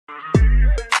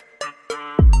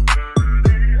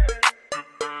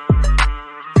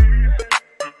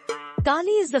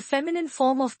Kali is the feminine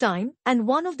form of time and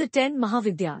one of the 10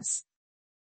 Mahavidyas.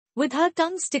 With her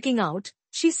tongue sticking out,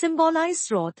 she symbolizes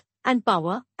wrath and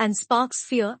power and sparks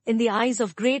fear in the eyes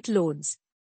of great lords.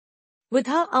 With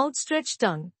her outstretched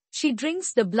tongue, she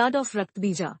drinks the blood of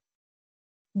Raktbija.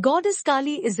 Goddess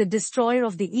Kali is the destroyer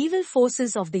of the evil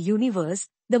forces of the universe,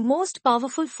 the most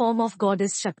powerful form of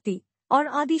Goddess Shakti, or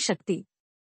Adi Shakti.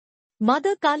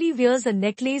 Mother Kali wears a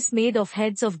necklace made of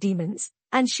heads of demons,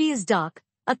 and she is dark,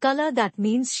 a color that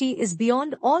means she is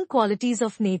beyond all qualities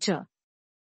of nature.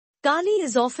 Kali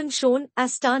is often shown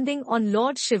as standing on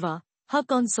Lord Shiva, her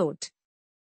consort.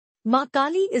 Ma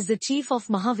Kali is the chief of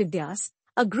Mahavidyas,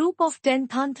 a group of 10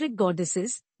 tantric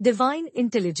goddesses, divine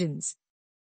intelligence.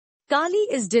 Kali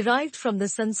is derived from the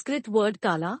Sanskrit word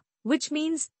Kala, which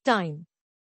means time.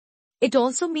 It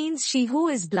also means she who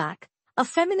is black, a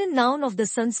feminine noun of the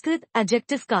Sanskrit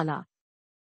adjective Kala.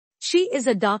 She is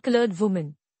a dark-colored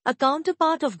woman, a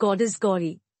counterpart of goddess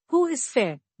Gauri, who is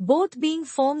fair, both being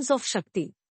forms of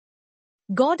Shakti.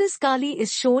 Goddess Kali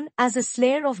is shown as a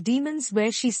slayer of demons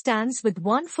where she stands with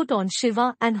one foot on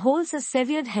Shiva and holds a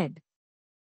severed head.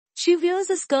 She wears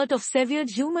a skirt of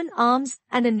severed human arms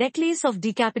and a necklace of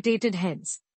decapitated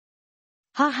heads.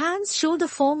 Her hands show the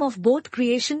form of both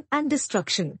creation and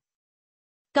destruction.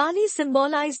 Kali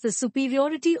symbolizes the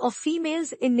superiority of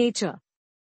females in nature.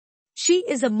 She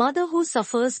is a mother who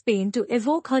suffers pain to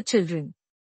evoke her children.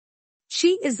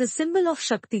 She is the symbol of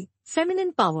Shakti,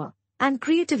 feminine power, and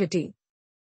creativity.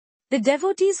 The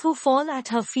devotees who fall at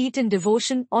her feet in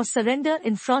devotion or surrender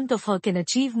in front of her can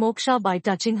achieve moksha by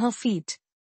touching her feet.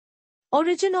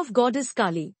 Origin of Goddess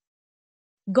Kali.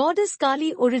 Goddess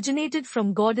Kali originated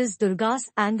from Goddess Durga's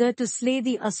anger to slay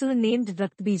the asura named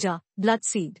Raktbija, blood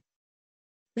seed.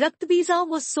 Raktbija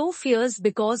was so fierce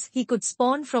because he could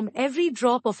spawn from every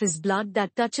drop of his blood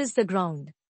that touches the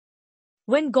ground.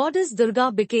 When Goddess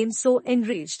Durga became so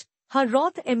enraged, her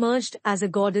wrath emerged as a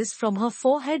goddess from her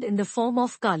forehead in the form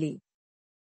of Kali.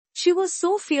 She was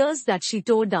so fierce that she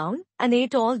tore down and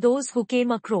ate all those who came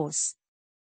across.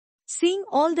 Seeing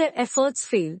all their efforts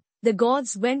fail, the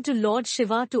gods went to Lord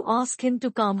Shiva to ask him to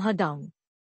calm her down.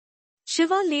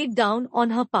 Shiva laid down on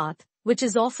her path, which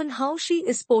is often how she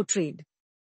is portrayed.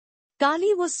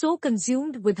 Kali was so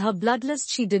consumed with her bloodlust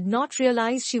she did not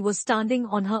realize she was standing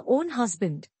on her own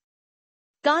husband.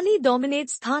 Kali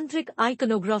dominates tantric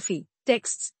iconography,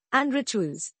 texts, and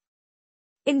rituals.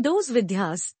 In those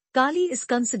Vidyas, Kali is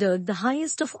considered the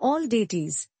highest of all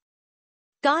deities.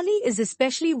 Kali is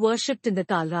especially worshipped in the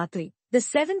Kalratri, the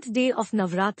 7th day of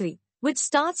Navratri, which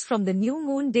starts from the new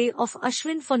moon day of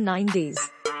Ashwin for 9 days.